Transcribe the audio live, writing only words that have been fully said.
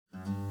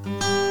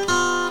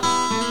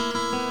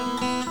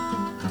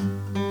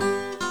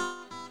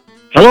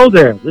Hello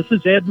there, this is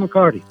Ed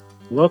McCarty.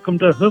 Welcome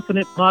to Hoofing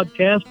It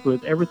Podcast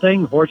with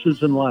everything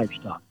horses and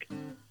livestock.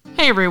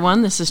 Hey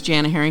everyone, this is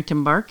Jana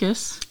Harrington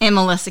Barkus. And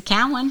Melissa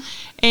Cowan.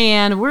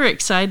 And we're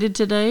excited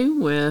today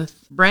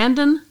with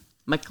Brandon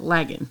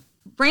McLagan.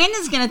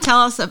 Brandon's going to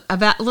tell us a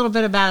little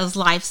bit about his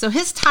life. So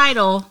his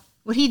title,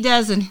 what he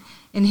does in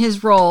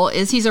his role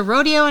is he's a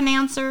rodeo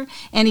announcer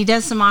and he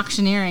does some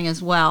auctioneering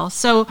as well.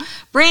 So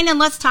Brandon,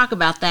 let's talk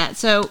about that.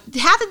 So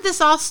how did this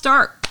all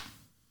start?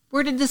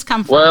 Where did this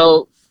come from?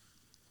 Well,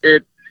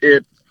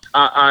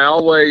 I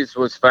always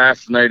was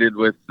fascinated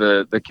with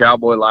the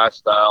cowboy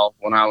lifestyle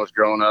when I was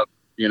growing up.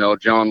 You know,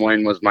 John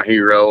Wayne was my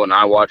hero, and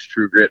I watched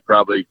True Grit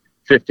probably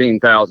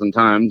 15,000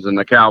 times, and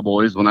the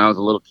Cowboys when I was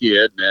a little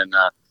kid. And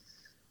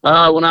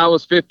when I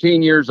was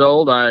 15 years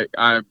old, I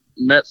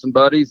met some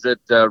buddies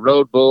that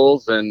rode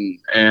bulls, and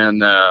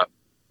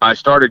I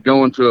started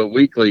going to a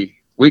weekly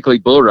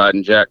bull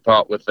riding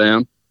jackpot with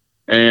them.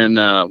 And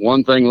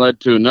one thing led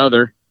to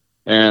another,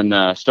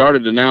 and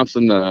started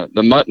announcing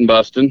the mutton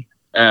busting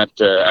at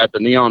the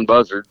Neon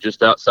Buzzard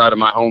just outside of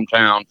my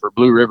hometown for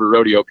Blue River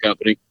Rodeo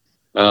Company.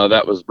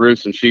 That was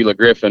Bruce and Sheila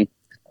Griffin.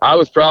 I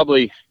was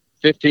probably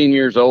 15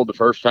 years old the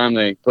first time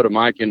they put a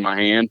mic in my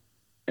hand,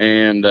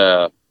 and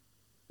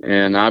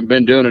I've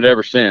been doing it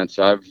ever since.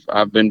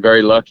 I've been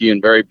very lucky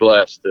and very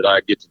blessed that I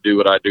get to do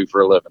what I do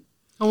for a living.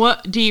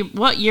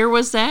 What year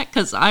was that?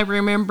 Because I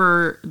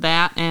remember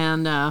that,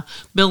 and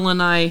Bill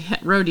and I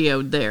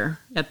rodeoed there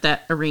at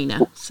that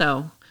arena.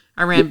 So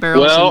I ran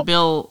barrels, and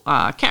Bill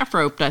calf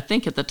roped, I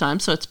think, at the time.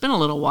 So it's been a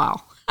little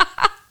while.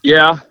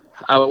 Yeah.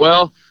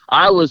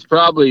 I was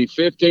probably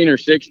 15 or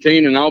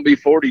 16, and I'll be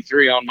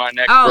 43 on my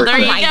next birthday. There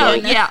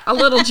you go. Yeah, a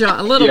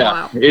little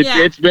while.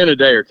 It's been a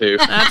day or two.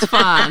 That's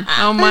fine.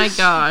 Oh, my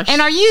gosh.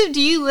 And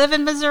do you live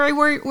in Missouri?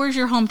 Where's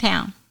your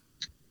hometown?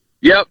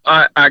 Yep,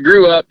 I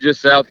grew up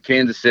just south of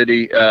Kansas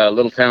City, a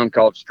little town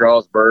called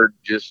Strasburg,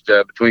 just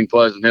between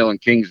Pleasant Hill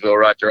and Kingsville,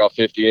 right there off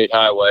 58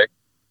 Highway.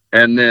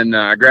 And then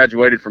I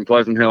graduated from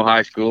Pleasant Hill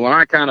High School, and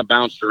I kind of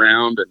bounced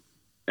around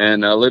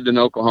and lived in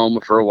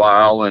Oklahoma for a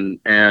while, and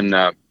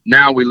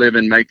now we live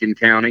in Macon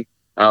County,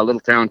 a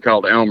little town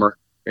called Elmer.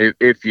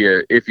 If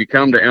you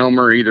come to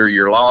Elmer, either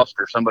you're lost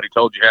or somebody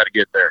told you how to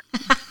get there.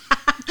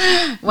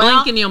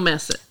 Blink and you'll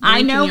miss it.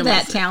 I know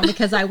that town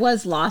because I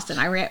was lost and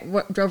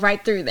I drove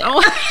right through there.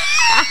 Oh.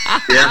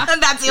 Yeah.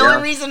 That's the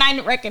only reason I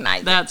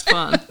recognize it. That's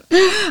fun.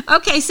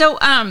 Okay,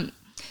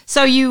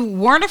 so you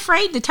weren't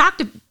afraid to talk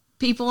to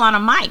people on a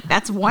mic.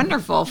 That's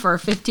wonderful for a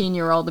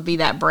 15-year-old to be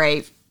that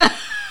brave.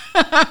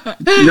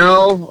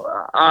 No,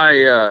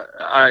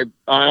 I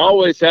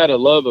always had a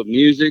love of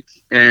music,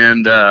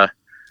 and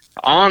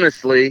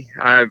honestly,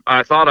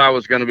 I thought I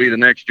was going to be the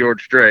next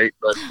George Strait,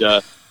 but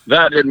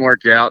that didn't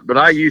work out. But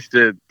I used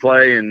to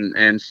play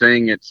and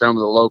sing at some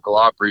of the local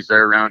Opries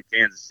there around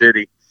Kansas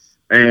City,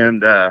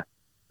 and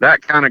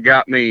that kind of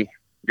got me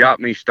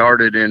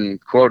started in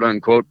quote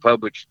unquote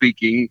public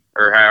speaking,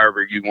 or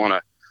however you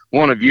want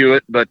to view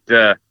it. But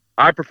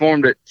I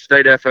performed at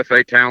state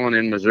FFA talent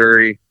in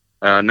Missouri,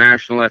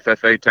 national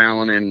FFA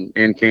talent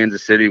in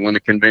Kansas City when the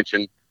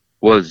convention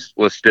was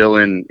still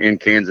in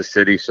Kansas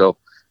City. So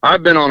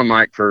I've been on a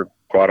mic for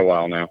quite a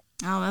while now.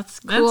 Oh, that's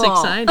cool.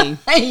 That's exciting.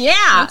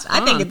 Yeah,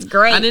 I think it's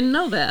great. I didn't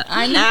know that.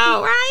 I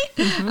know, right?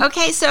 Mm-hmm.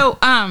 Okay, so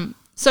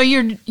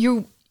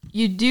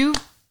you do.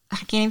 I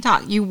can't even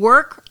talk. You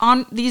work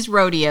on these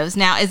rodeos.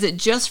 Now, is it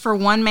just for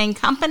one main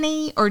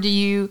company, or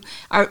do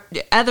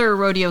other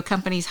rodeo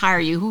companies hire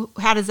you?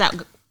 How does that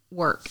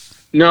work?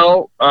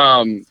 No,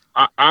 I'm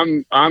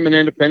an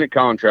independent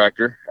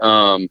contractor.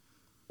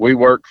 We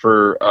work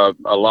for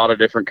a lot of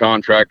different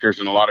contractors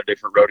and a lot of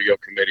different rodeo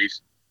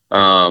committees,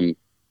 and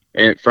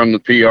from the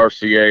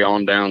PRCA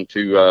on down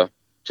to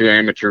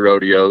amateur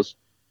rodeos.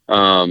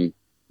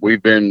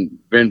 We've been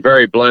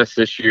very blessed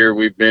this year.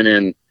 We've been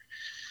in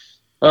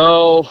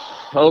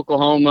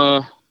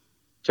Oklahoma,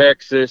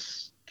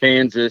 Texas,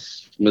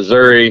 Kansas,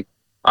 Missouri,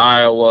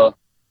 Iowa,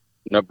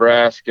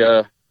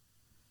 Nebraska.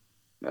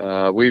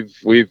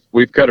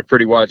 We've cut a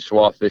pretty wide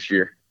swath this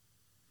year.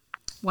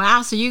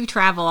 Wow, so you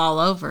travel all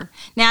over.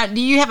 Now, do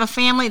you have a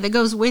family that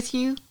goes with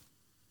you?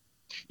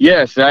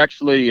 Yes,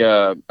 actually,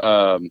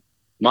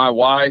 my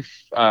wife,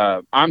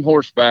 I'm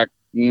horseback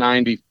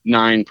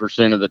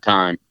 99% of the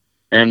time.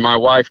 And my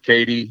wife,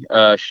 Katie,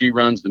 she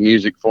runs the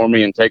music for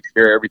me and takes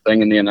care of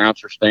everything in the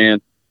announcer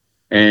stand.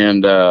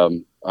 And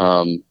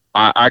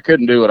I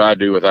couldn't do what I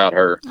do without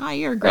her. Oh,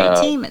 you're a great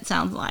team, it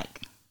sounds like.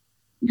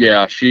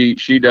 Yeah,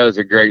 she does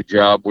a great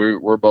job.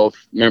 We're both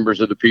members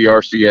of the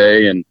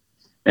PRCA,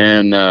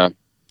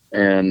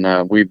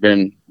 and we've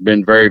been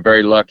very,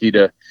 very lucky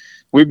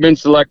we've been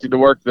selected to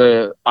work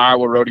the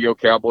Iowa Rodeo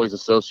Cowboys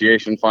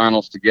Association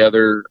finals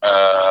together.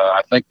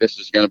 I think this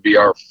is going to be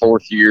our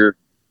 4th year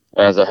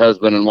as a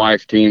husband and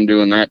wife team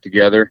doing that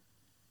together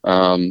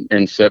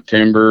in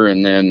September.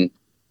 And then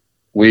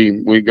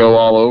we go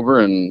all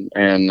over and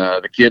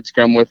the kids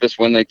come with us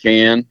when they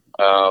can.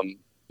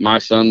 My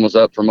son was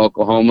up from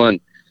Oklahoma and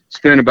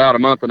spent about a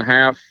month and a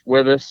half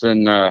with us,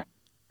 and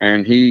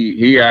and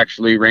he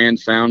actually ran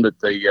sound at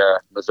the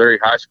Missouri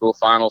High School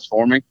Finals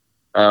for me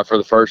for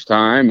the first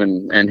time,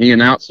 and he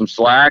announced some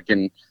slack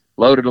and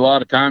loaded a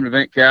lot of time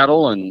event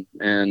cattle, and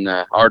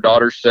our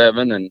daughter's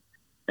 7,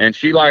 and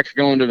she likes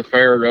going to the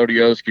fair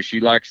rodeos because she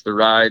likes the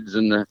rides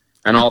and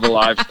all the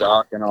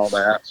livestock and all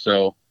that.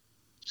 So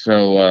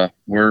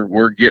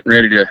we're getting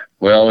ready to,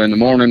 well, in the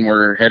morning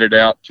we're headed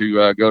out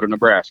to go to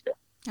Nebraska.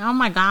 Oh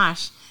my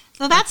gosh.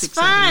 So that's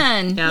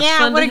fun. Yeah,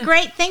 fun what a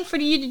great thing for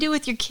you to do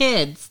with your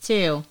kids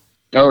too.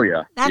 Oh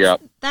yeah.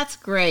 That's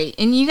great.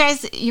 And you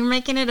guys, you're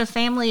making it a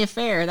family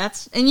affair.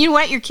 And you know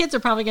what? Your kids are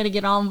probably going to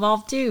get all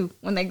involved too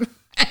when they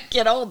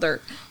get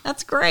older.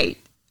 That's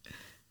great.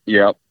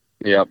 Yep.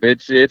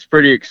 It's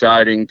pretty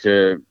exciting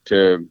to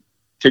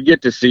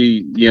get to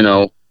see,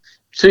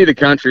 see the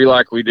country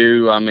like we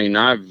do. I mean,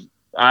 I've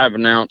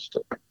announced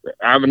the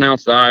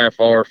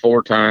IFR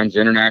 4 times,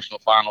 International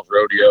Finals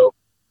Rodeo.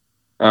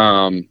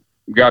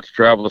 Got to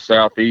travel the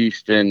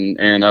Southeast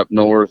and up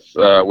north,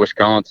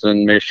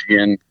 Wisconsin,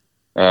 Michigan,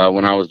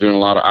 when I was doing a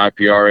lot of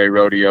IPRA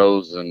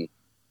rodeos and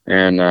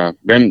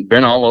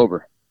been all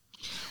over.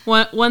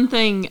 One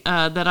thing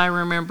that I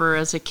remember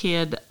as a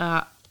kid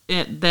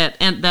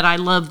that I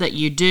love that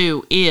you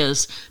do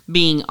is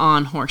being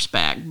on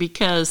horseback,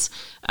 because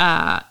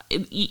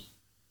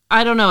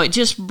I don't know, it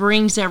just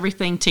brings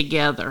everything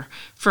together.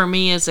 For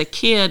me as a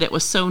kid, it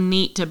was so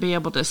neat to be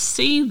able to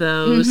see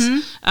those,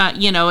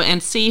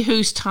 and see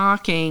who's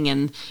talking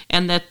and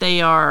that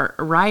they are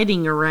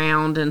riding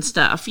around and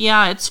stuff.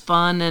 Yeah, it's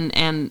fun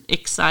and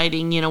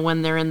exciting,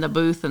 when they're in the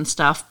booth and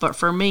stuff. But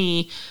for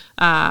me,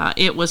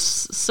 it was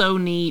so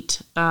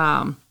neat,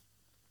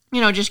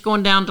 just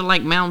going down to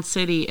like Mound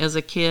City as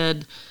a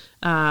kid,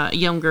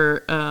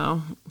 younger,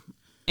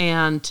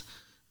 and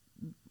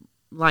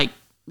like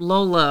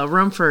Lola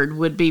Rumford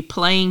would be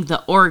playing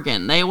the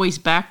organ. They always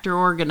backed her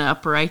organ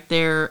up right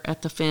there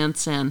at the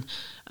fence, and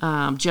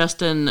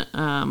Justin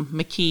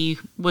McKee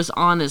was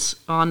on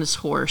his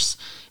horse,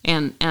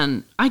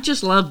 and I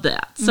just loved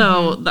that.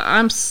 So I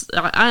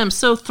am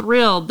so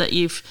thrilled that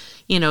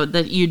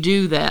that you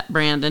do that,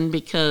 Brandon,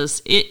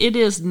 because it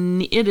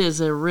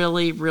is a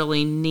really,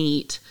 really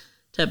neat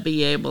to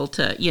be able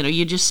to,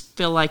 you just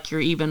feel like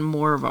you're even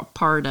more of a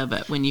part of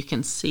it when you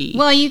can see.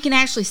 Well, you can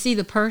actually see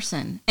the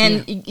person,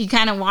 and you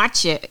kind of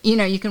watch it.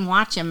 You can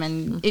watch them,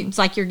 and it's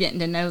like you're getting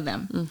to know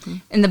them.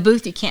 In the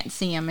booth, you can't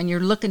see them, and you're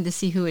looking to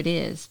see who it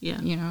is.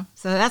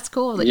 So that's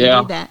cool that you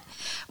do that.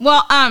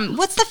 Well,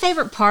 what's your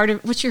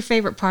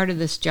favorite part of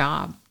this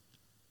job?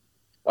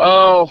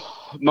 Oh,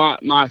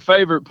 my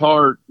favorite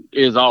part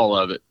is all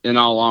of it, in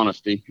all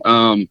honesty.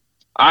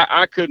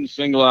 I couldn't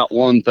single out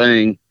one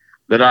thing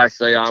that I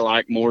say I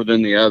like more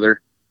than the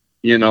other.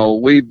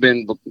 We've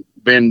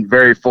been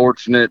very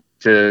fortunate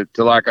to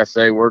like I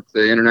say, work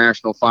the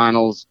international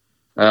finals,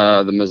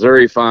 the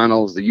Missouri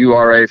finals, the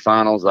URA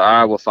finals, the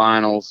Iowa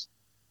finals.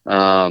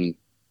 And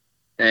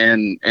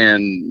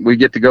we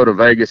get to go to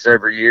Vegas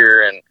every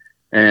year.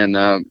 And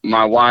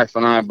my wife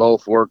and I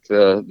both work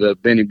the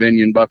Benny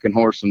Binion Buck and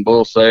Horse and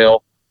Bull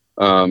Sale.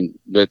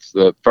 That's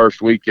the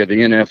first week of the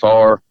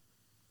NFR.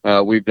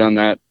 We've done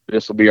that.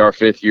 This will be our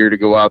 5th year to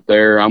go out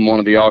there. I'm one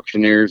of the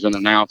auctioneers and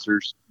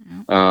announcers.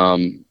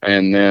 And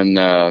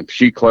then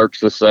she clerks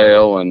the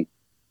sale, and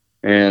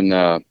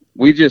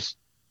we just,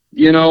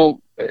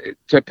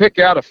 to pick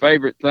out a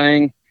favorite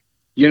thing,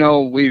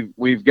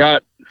 we've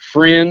got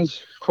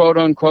friends, quote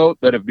unquote,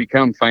 that have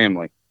become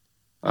family.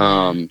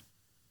 There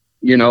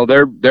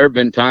have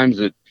been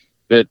times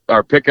that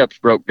our pickups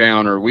broke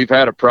down, or we've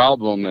had a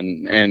problem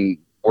and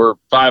we're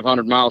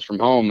 500 miles from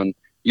home, and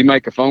you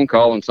make a phone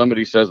call and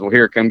somebody says, well,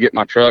 here, come get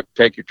my truck,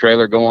 take your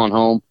trailer, go on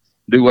home,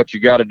 do what you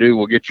got to do.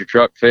 We'll get your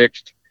truck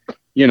fixed.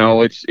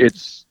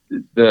 It's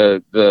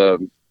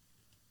the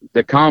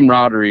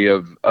camaraderie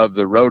of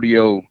the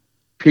rodeo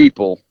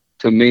people,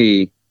 to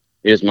me,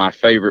 is my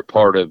favorite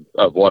part of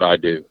what I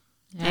do.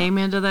 Yeah.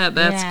 Amen to that.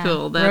 That's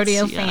cool. That's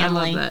rodeo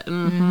family. I love that.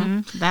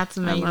 That's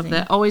amazing. I love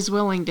that. Always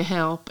willing to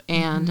help.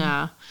 And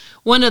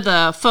one of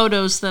the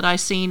photos that I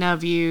seen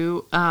of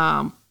you,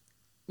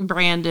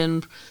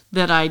 Brandon,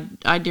 that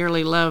I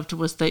dearly loved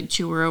was that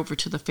you were over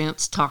to the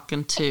fence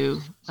talking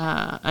to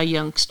a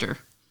youngster.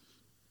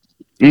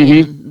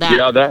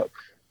 That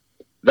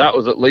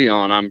was at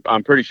Leon.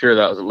 I'm pretty sure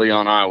that was at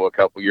Leon, Iowa, a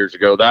couple years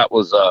ago. That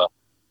was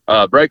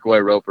Breakaway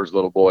Roper's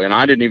little boy, and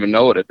I didn't even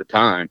know it at the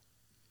time.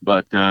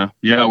 But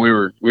we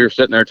were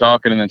sitting there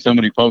talking, and then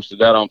somebody posted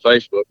that on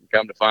Facebook, and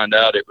come to find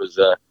out it was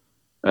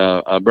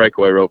a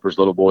Breakaway Roper's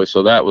little boy.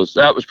 So that was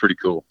pretty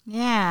cool.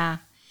 Yeah.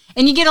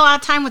 And you get a lot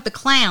of time with the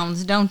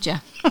clowns, don't you?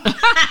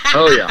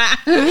 Oh yeah,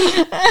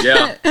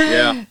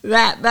 yeah.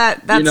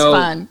 That's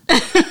fun.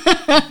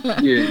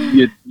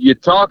 you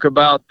talk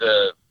about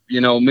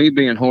me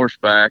being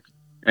horseback,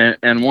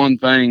 and one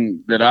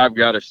thing that I've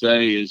got to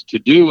say is to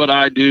do what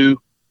I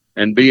do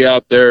and be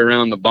out there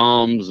around the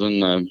bombs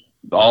and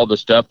all the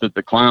stuff that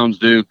the clowns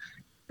do.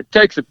 It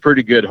takes a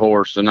pretty good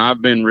horse, and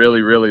I've been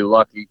really, really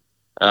lucky.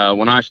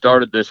 When I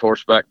started this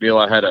horseback deal,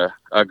 I had a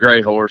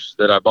gray horse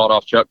that I bought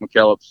off Chuck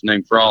McKellips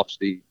named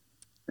Frosty,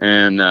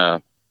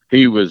 and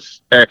he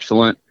was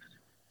excellent.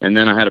 And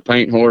then I had a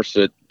paint horse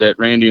that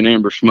Randy and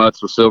Amber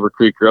Schmutz with Silver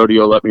Creek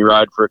Rodeo let me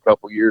ride for a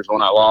couple years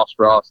when I lost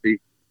Frosty.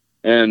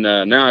 And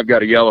now I've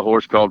got a yellow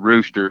horse called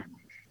Rooster.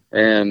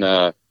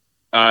 And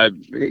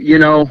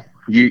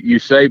you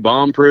say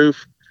bomb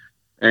proof,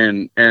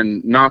 and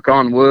knock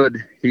on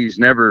wood, he's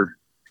never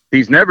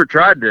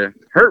tried to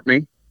hurt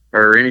me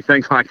or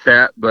anything like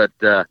that. But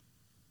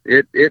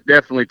it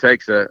definitely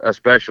takes a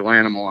special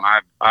animal,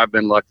 and I've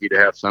been lucky to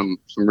have some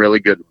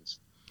really good ones.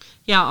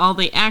 Yeah, all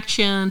the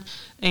action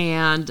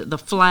and the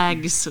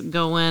flags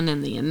going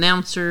and the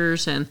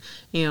announcers, and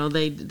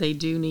they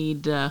do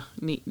need.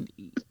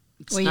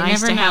 It's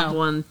nice to have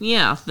one,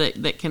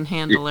 that can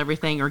handle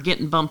everything, or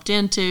getting bumped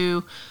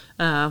into,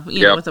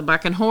 with a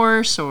bucking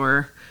horse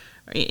or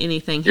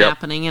anything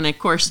happening. And of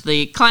course,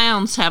 the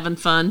clowns having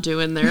fun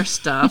doing their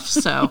stuff.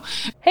 So,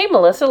 hey,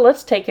 Melissa,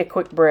 let's take a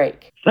quick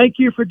break. Thank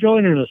you for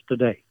joining us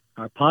today.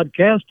 Our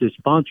podcast is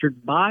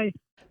sponsored by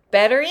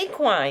Better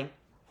Equine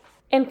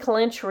and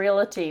Clinch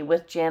Realty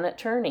with Janet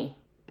Turney.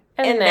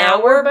 And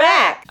now we're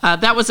back.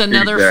 That was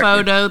another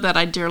photo that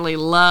I dearly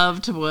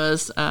loved.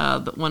 Was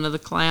one of the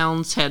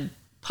clowns had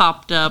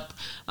popped up,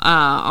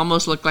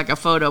 almost looked like a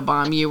photo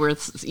bomb. You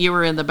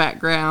were in the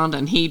background,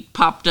 and he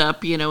popped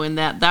up. In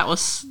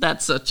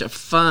that's such a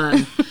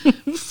fun.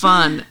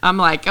 I'm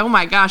like, oh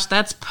my gosh,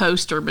 that's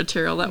poster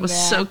material. That was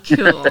so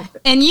cool.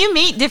 And you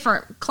meet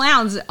different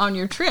clowns on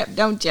your trip,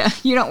 don't you?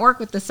 You don't work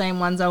with the same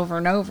ones over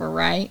and over,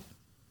 right?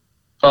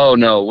 Oh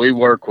no, we've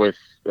worked with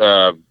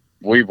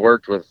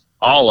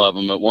all of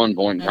them at one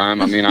point in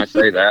time. I mean, I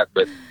say that,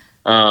 but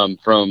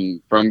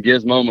from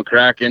Gizmo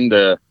McCracken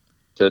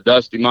to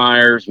Dusty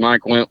Myers,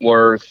 Mike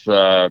Wentworth,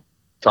 Todd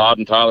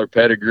and Tyler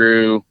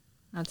Pettigrew,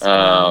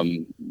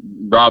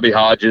 Robbie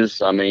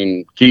Hodges. I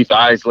mean, Keith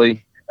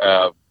Isley.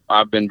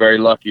 I've been very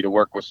lucky to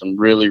work with some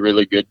really,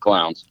 really good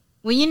clowns.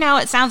 Well,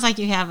 it sounds like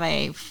you have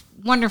a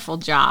wonderful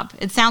job.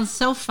 It sounds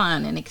so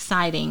fun and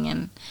exciting,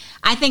 and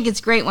I think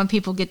it's great when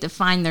people get to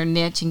find their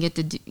niche and get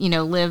to,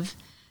 live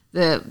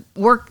the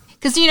work,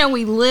 because,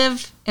 we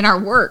live in our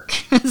work,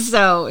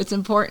 so it's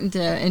important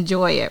to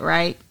enjoy it,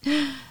 right?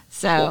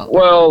 So,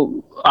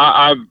 well,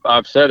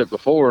 I've said it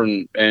before,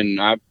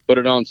 and I put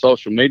it on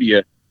social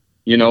media.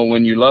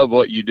 When you love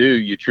what you do,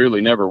 you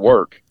truly never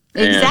work.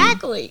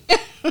 Exactly.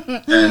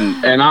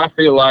 and I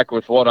feel like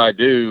with what I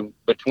do,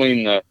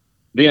 between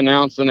the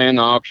announcing and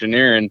the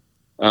auctioneering,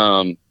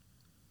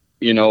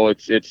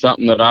 it's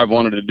something that I've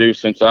wanted to do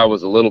since I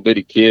was a little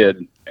bitty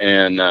kid.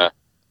 And I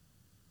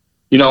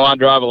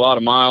drive a lot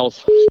of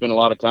miles, spend a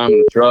lot of time in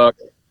the truck,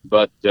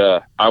 but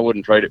I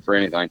wouldn't trade it for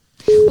anything.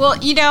 Well,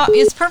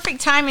 it's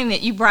perfect timing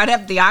that you brought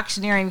up the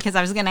auctioneering, because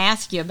I was going to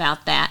ask you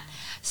about that.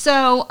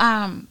 So,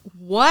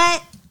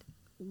 what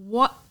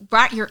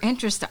brought your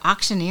interest to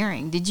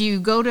auctioneering? Did you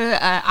go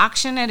to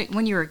auction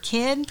when you were a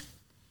kid?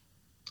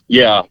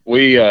 Yeah,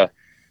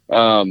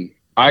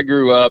 I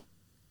grew up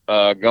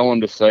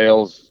going to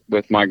sales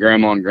with my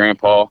grandma and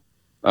grandpa.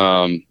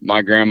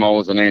 My grandma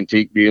was an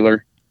antique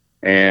dealer,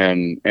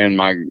 and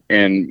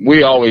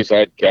we always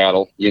had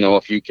cattle,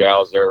 a few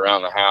cows there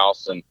around the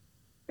house,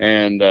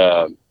 and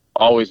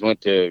always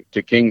went to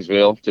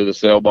Kingsville, to the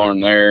sale barn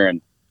there.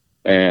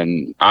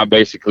 And I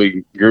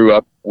basically grew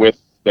up with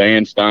the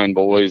Einstein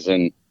boys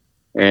and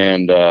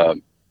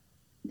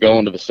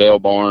going to the sale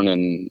barn.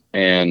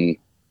 And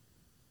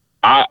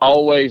I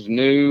always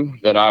knew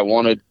that I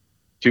wanted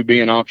to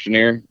be an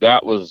auctioneer.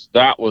 That was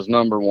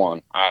number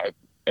one.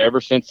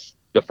 Ever since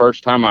the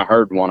first time I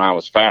heard one, I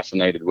was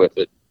fascinated with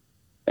it.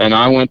 And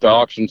I went to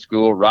auction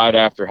school right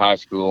after high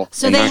school.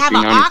 So they have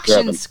an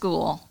auction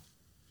school?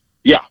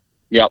 Yeah.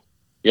 Yep.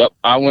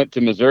 I went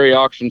to Missouri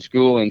Auction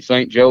School in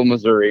St. Joe,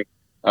 Missouri,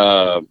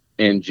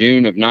 in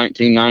June of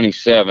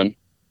 1997.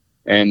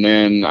 And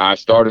then I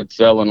started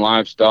selling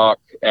livestock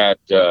at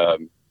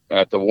the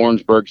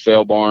Warrensburg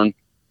sale barn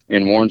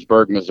in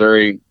Warrensburg,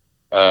 Missouri,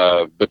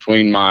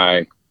 between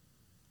my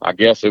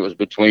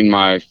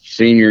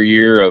senior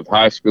year of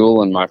high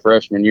school and my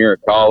freshman year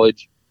of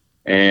college.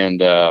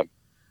 And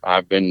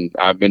I've been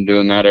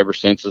doing that ever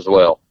since as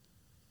well.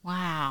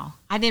 Wow.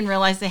 I didn't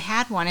realize they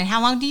had one. And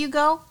how long do you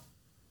go?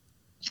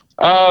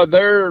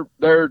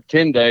 They're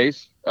 10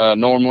 days,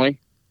 normally.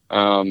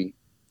 When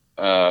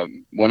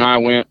I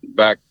went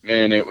back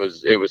then, it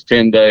was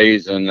 10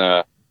 days,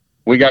 and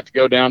we got to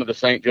go down to the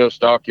St. Joe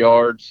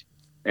stockyards,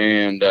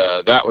 and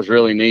that was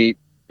really neat.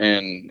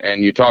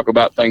 And you talk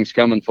about things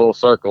coming full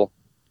circle.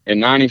 In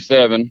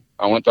 97,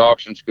 I went to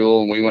auction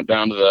school, and we went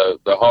down to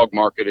the hog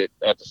market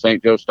at the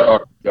St. Joe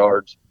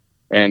stockyards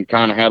and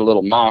kind of had a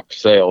little mock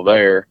sale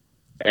there.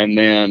 And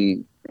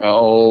then,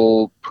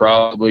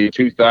 probably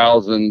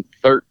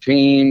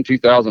 2013,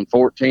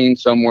 2014,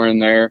 somewhere in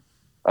there,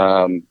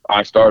 I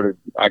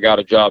got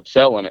a job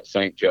selling at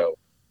St. Joe.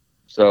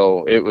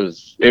 So it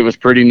was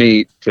pretty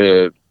neat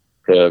to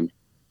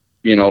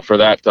for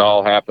that to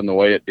all happen the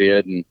way it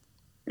did,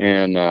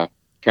 and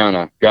kind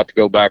of got to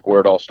go back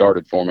where it all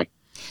started for me.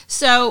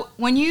 So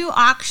when you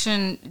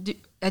auction,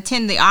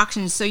 attend the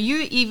auctions. So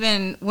you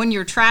even, when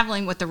you're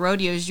traveling with the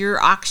rodeos,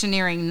 you're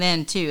auctioneering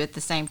then too at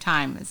the same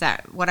time. Is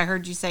that what I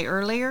heard you say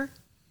earlier?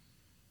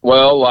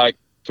 Well, like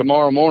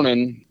tomorrow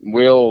morning,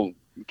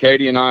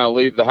 Katie and I will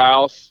leave the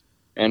house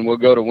and we'll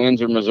go to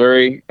Windsor,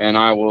 Missouri, and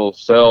I will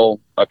sell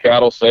a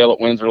cattle sale at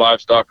Windsor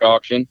Livestock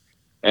Auction.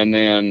 And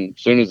then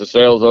as soon as the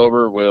sale's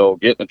over, we'll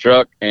get in the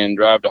truck and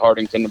drive to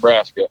Hartington,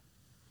 Nebraska.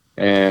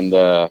 And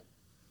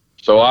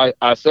so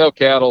I sell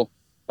cattle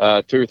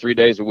 2 or 3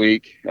 days a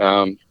week,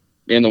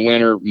 in the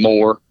winter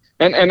more.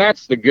 And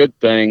that's the good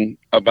thing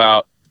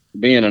about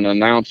being an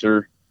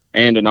announcer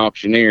and an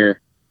auctioneer.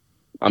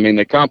 I mean,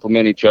 they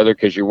complement each other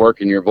because you're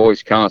working your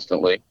voice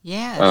constantly.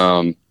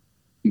 Yes.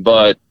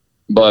 But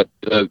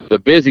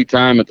the busy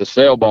time at the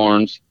sale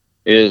barns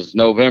is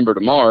November to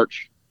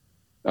March.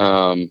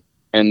 And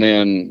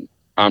then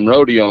I'm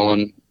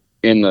rodeoing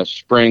in the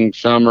spring,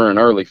 summer, and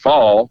early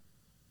fall,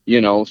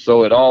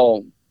 so it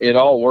all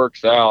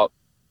works out,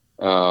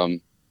 to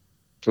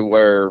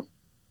where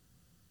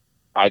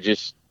I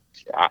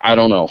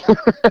don't know.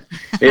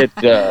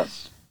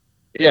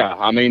 Yeah,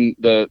 I mean,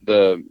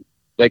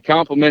 they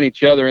complement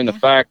each other in the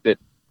fact that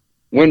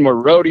when we're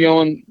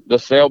rodeoing, the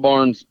sale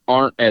barns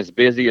aren't as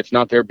busy. It's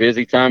not their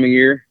busy time of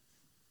year.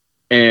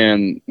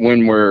 And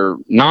when we're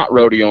not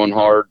rodeoing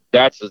hard,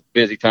 that's a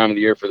busy time of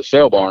the year for the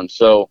sale barns.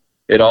 So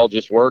it all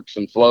just works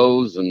and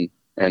flows, and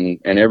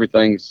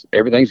everything's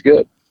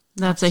good.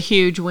 That's a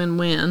huge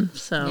win-win.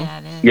 So yeah,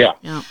 it is. Yeah.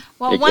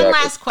 Well, exactly. One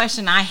last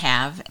question I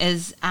have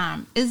is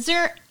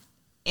there,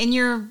 in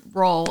your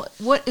role,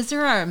 is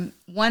there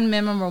one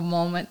memorable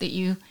moment that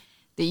you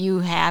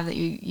have that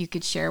you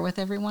could share with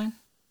everyone?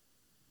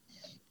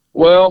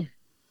 Well,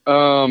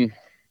 narrowing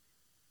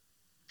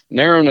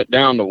it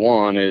down to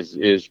one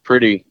is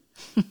pretty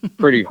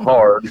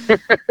hard.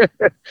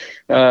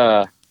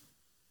 Like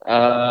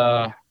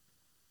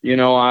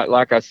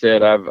I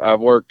said, I've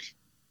worked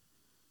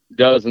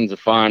dozens of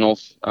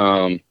finals.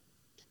 I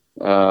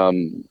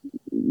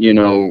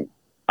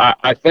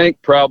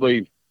think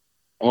probably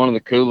one of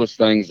the coolest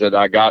things that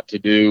I got to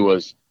do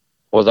was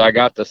I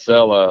got to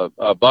sell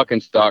a buck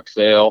and stock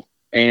sale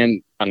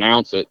and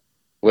announce it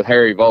with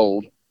Harry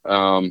Vold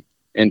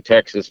in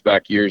Texas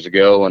back years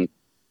ago, and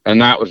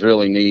that was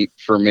really neat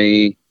for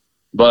me.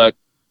 But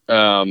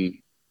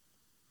probably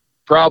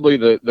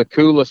the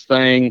coolest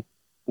thing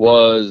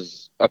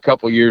was a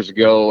couple years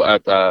ago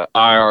at the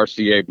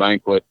IRCA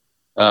banquet,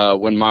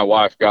 when my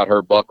wife got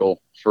her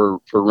buckle for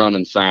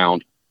running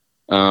sound.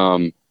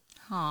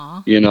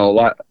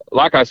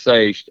 Like I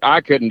say,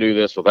 I couldn't do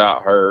this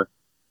without her.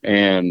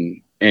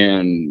 And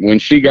when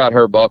she got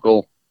her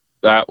buckle,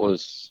 that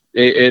was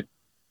it.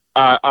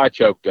 I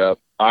choked up.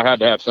 I had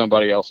to have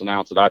somebody else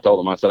announce it. I told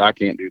them, I said, I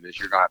can't do this.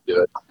 You're going to have to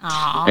do it.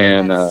 Oh,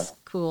 and that's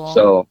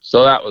cool.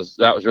 So that was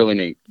really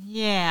neat.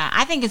 Yeah,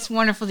 I think it's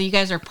wonderful that you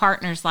guys are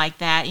partners like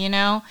that.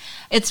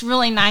 It's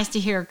really nice to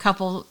hear a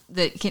couple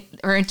that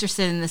are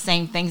interested in the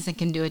same things and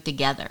can do it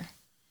together.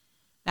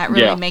 That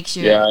really makes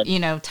you,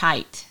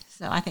 tight.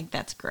 So I think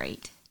that's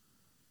great.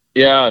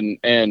 Yeah,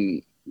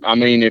 and I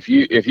mean, if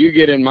you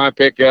get in my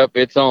pickup,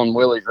 it's on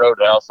Willie's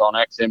Roadhouse on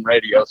XM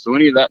Radio. So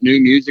any of that new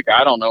music,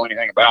 I don't know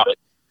anything about it,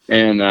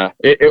 and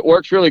it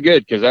works really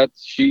good because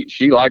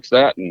she likes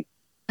that, and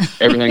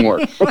everything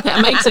works.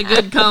 That makes a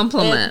good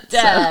compliment. It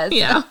does. So,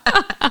 yeah,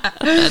 that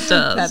does.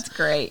 That's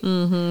great.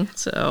 Mm-hmm.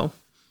 So.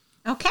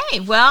 Okay,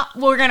 well,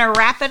 we're going to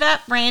wrap it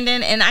up,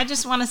 Brandon, and I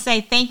just want to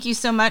say thank you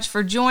so much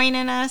for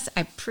joining us.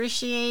 I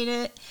appreciate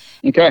it.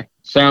 Okay,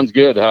 sounds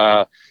good.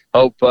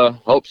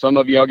 Hope some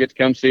of y'all get to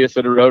come see us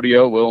at a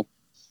rodeo.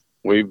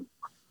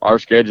 Our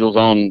schedule's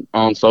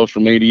on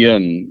social media,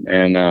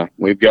 and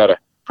we've got a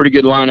pretty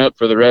good lineup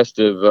for the rest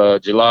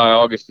of July,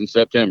 August, and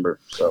September.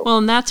 So. Well,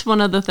 and that's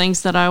one of the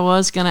things that I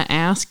was going to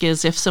ask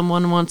is if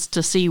someone wants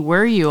to see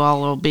where you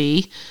all will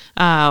be,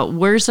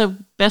 where's the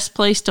best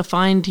place to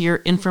find your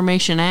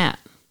information at?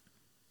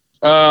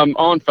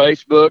 On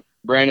Facebook,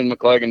 Brandon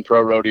McLagan,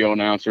 Pro Rodeo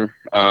Announcer.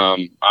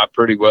 I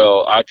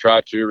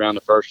try to around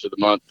the first of the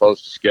month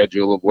post a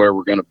schedule of where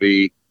we're going to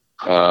be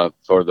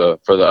for the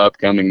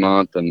upcoming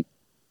month, and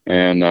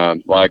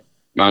like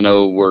I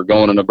know we're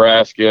going to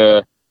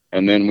Nebraska.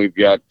 And then we've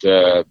got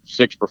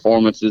 6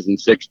 performances in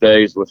 6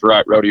 days with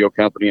Wright Rodeo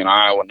Company in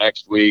Iowa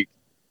next week.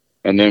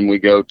 And then we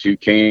go to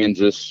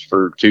Kansas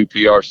for 2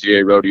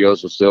 PRCA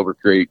rodeos with Silver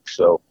Creek.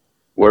 So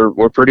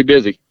we're pretty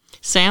busy.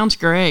 Sounds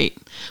great.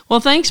 Well,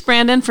 thanks,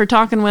 Brandon, for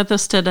talking with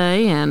us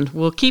today, and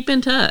we'll keep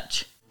in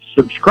touch.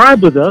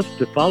 Subscribe with us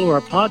to follow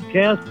our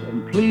podcast,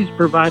 and please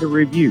provide a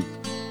review.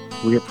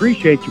 We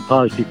appreciate your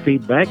positive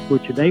feedback,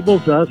 which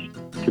enables us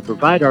to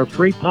provide our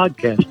free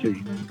podcast to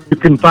you. You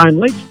can find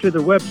links to the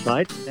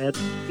website at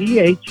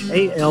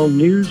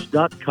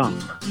ehalnews.com.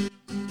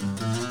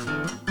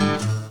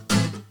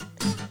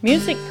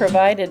 Music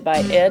provided by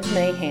Ed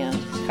Mahan.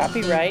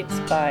 Copyrights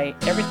by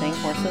Everything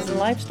Horses and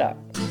Livestock.